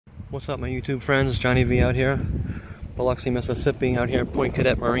What's up, my YouTube friends? Johnny V out here, Biloxi, Mississippi, out here at Point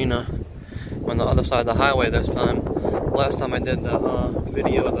Cadet Marina. I'm on the other side of the highway this time. Last time I did the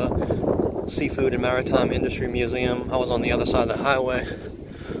video of the Seafood and Maritime Industry Museum, I was on the other side of the highway.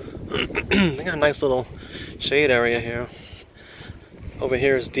 They got a nice little shade area here. Over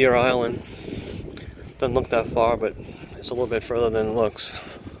here is Deer Island. Doesn't look that far, but it's a little bit further than it looks.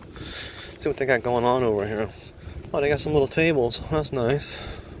 See what they got going on over here. Oh, they got some little tables. That's nice.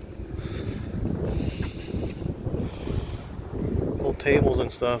 Little tables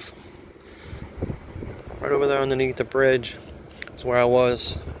and stuff. Right over there underneath the bridge is where I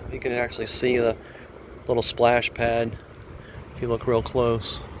was. You can actually see the little splash pad if you look real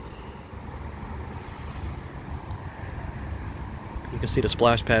close. You can see the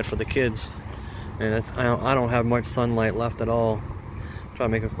splash pad for the kids. And it's, I don't have much sunlight left at all. Try to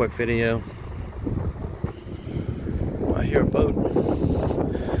make a quick video. I hear a boat.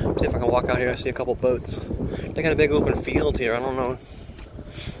 See if I can walk out here and see a couple boats. They got a big open field here. I don't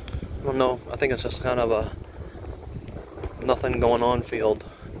know. I think it's just kind of a nothing going on field.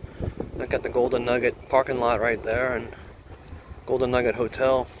 I got the Golden Nugget parking lot right there and Golden Nugget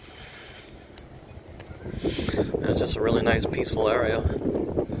Hotel. And it's just a really nice peaceful area.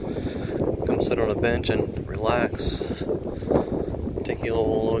 Come sit on a bench and relax. Take your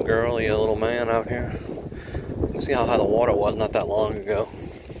little girl, your little man out here. You can see how high the water was not that long ago.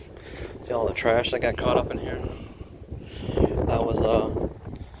 See all the trash that got caught up in here. That was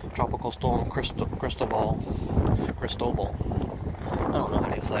Tropical Storm Cristobal. I don't know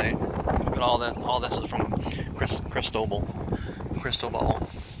how you say it. But all this is from Cristobal.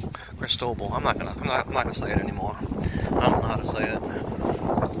 I'm not gonna say it anymore. I don't know how to say it.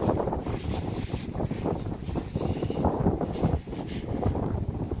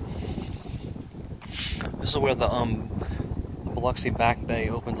 This is where the Biloxi Back Bay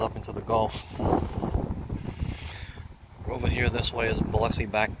opens up into the Gulf. Over here this way is Biloxi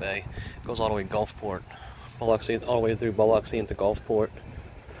Back Bay. It goes all the way to Gulfport. Biloxi, all the way through Biloxi into Gulfport.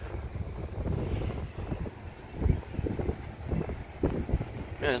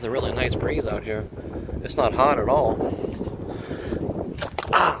 Man, it's a really nice breeze out here. It's not hot at all.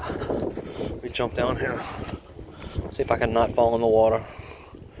 Let me jump down here. See if I can not fall in the water.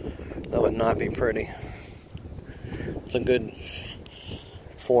 That would not be pretty. It's a good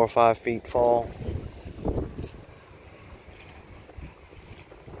 4 or 5 feet fall.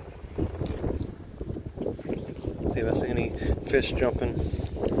 See if I see any fish jumping.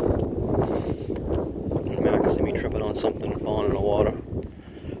 Man, I can see me tripping on something and falling in the water.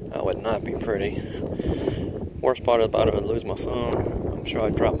 That would not be pretty. Worst part about it, I'd lose my phone. I'm sure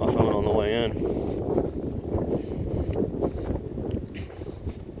I'd drop my phone on the way in.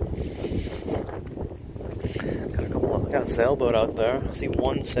 Got a sailboat out there. I see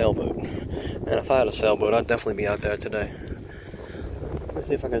one sailboat. And if I had a sailboat, I'd definitely be out there today. Let's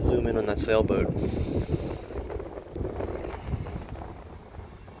see if I can zoom in on that sailboat.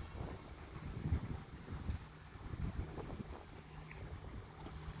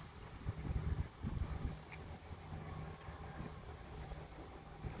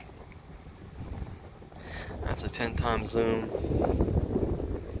 That's a 10-time zoom.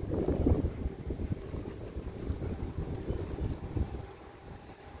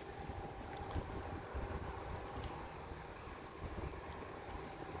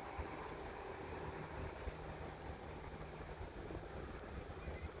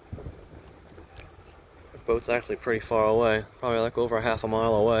 The boat's actually pretty far away, probably like over half a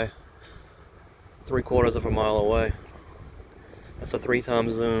mile away, 3/4 of a mile away. That's a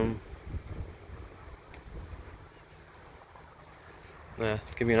 3-time zoom. Yeah,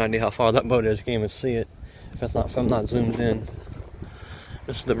 to give you an idea how far that boat is, you can't even see it if I'm not zoomed in.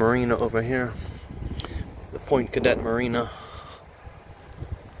 This is the marina over here, the Point Cadet Marina.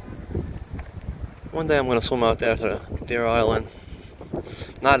 One day I'm gonna swim out there to Deer Island.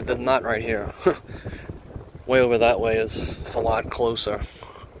 Not right here. Way over that way is a lot closer.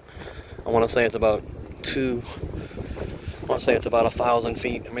 I want to say it's about 1,000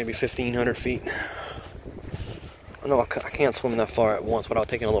 feet, maybe 1,500 feet. I know I can't swim that far at once without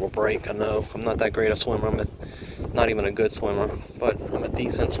taking a little break. I know I'm not that great a swimmer. I'm not even a good swimmer, but I'm a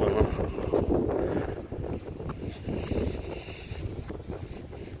decent swimmer.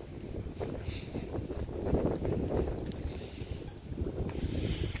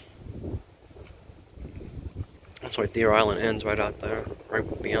 That's where Deer Island ends, right out there, right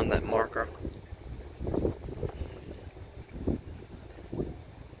beyond that marker.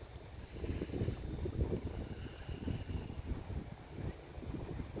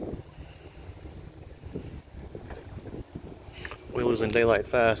 losing daylight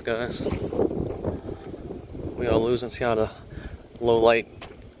fast, guys. We are losing. See how the low light.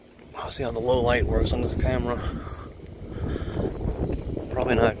 See how the low light works on this camera.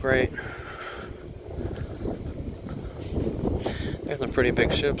 Probably not great. There's some pretty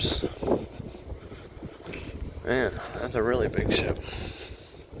big ships. Man, that's a really big ship.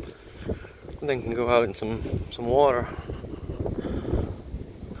 I think can go out in some water.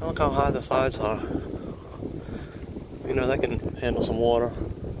 Look how high the sides are. You know, that can handle some water.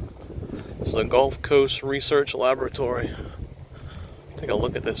 It's the Gulf Coast Research Laboratory. Take a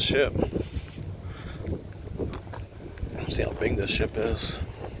look at this ship. See how big this ship is.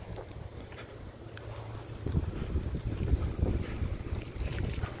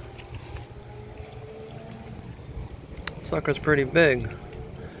 Sucker's pretty big.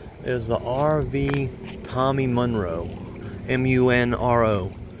 It is the RV Tommy Munro.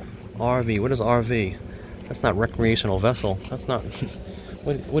 M-U-N-R-O. RV. What is RV? That's not recreational vessel. That's not.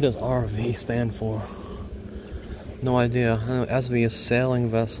 What does RV stand for? No idea. SV is sailing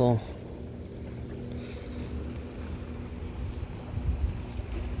vessel.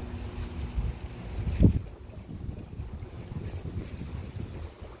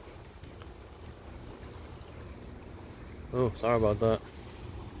 Oh, sorry about that.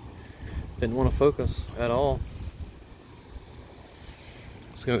 Didn't want to focus at all.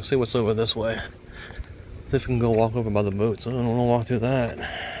 Let's go see what's over this way. See if we can go walk over by the boats. I don't want to walk through that.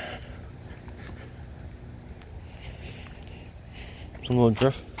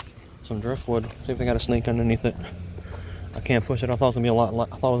 Some driftwood. See if they got a snake underneath it. I can't push it. I thought it was gonna be a lot.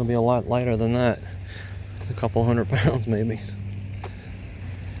 I thought it was gonna be a lot lighter than that. A couple 100 pounds maybe.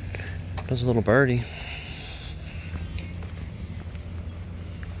 There's a little birdie.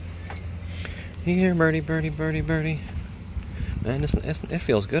 Here, birdie, birdie, birdie, birdie. Man, it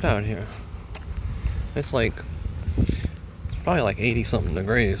feels good out here. It's probably like 80 something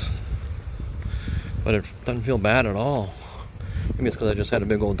degrees. But it doesn't feel bad at all. Maybe it's because I just had a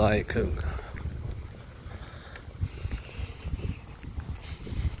big old Diet Coke.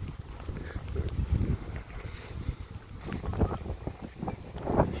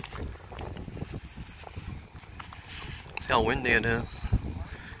 See how windy it is.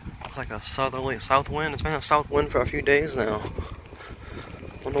 It's like a southerly south wind. It's been a south wind for a few days now.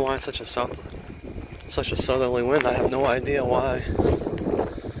 I wonder why it's such a southerly wind. I have no idea why.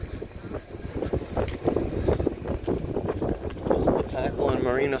 This is a tackle and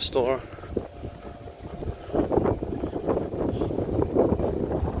marina store.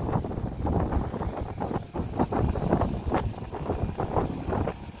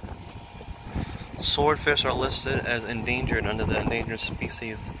 Swordfish are listed as endangered under the Endangered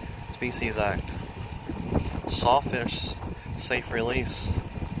Species Act. Sawfish, safe release.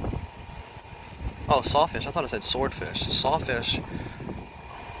 Oh, sawfish. I thought it said swordfish. Sawfish.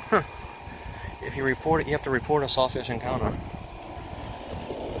 Huh. If you report it, you have to report a sawfish encounter.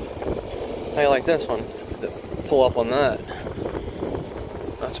 How you like this one? Pull up on that.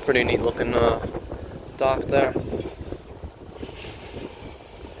 That's a pretty neat looking dock there.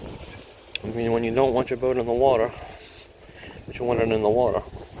 I mean, when you don't want your boat in the water, but you want it in the water.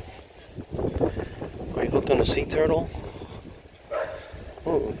 Are you hooked on a sea turtle?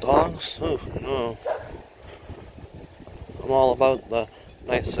 Oh, dogs? Oh, no. I'm all about the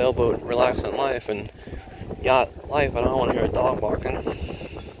nice sailboat, relaxing life and yacht life, but I don't want to hear a dog barking.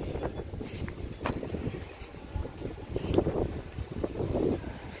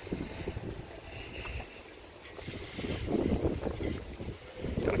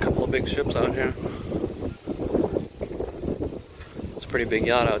 Got a couple of big ships out here. It's a pretty big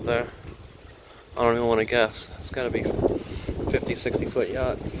yacht out there. I don't even want to guess. It's got to be 50, 60 foot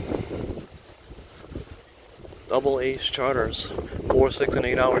yacht. Double ace charters. 4, 6, and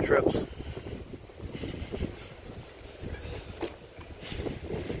 8 hour trips.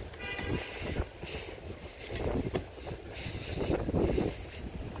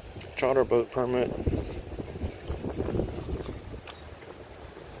 Charter boat permit.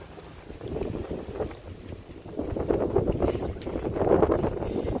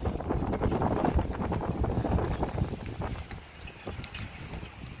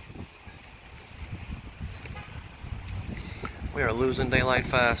 We are losing daylight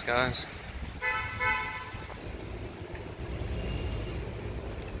fast, guys.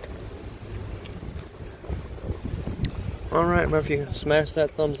 Alright, remember if you smash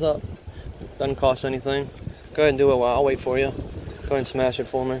that thumbs up, doesn't cost anything. Go ahead and do it while I'll wait for you. Go ahead and smash it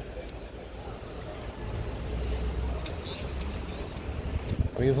for me.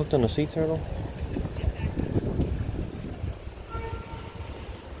 Are you hooked on a sea turtle?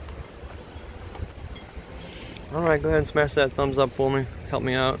 Alright, go ahead and smash that thumbs up for me. Help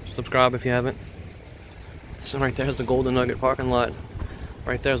me out. Subscribe if you haven't. So right there's the Golden Nugget parking lot.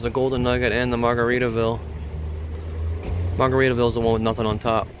 Right there's the Golden Nugget and the Margaritaville. Margaritaville's the one with nothing on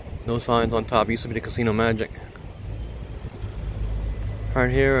top. No signs on top. Used to be the Casino Magic.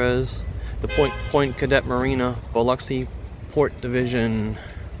 Right here is the Point Cadet Marina, BILOXI Port Division.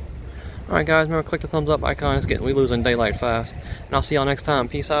 Alright guys, remember click the thumbs up icon. We losing daylight fast. And I'll see y'all next time.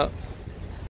 Peace out.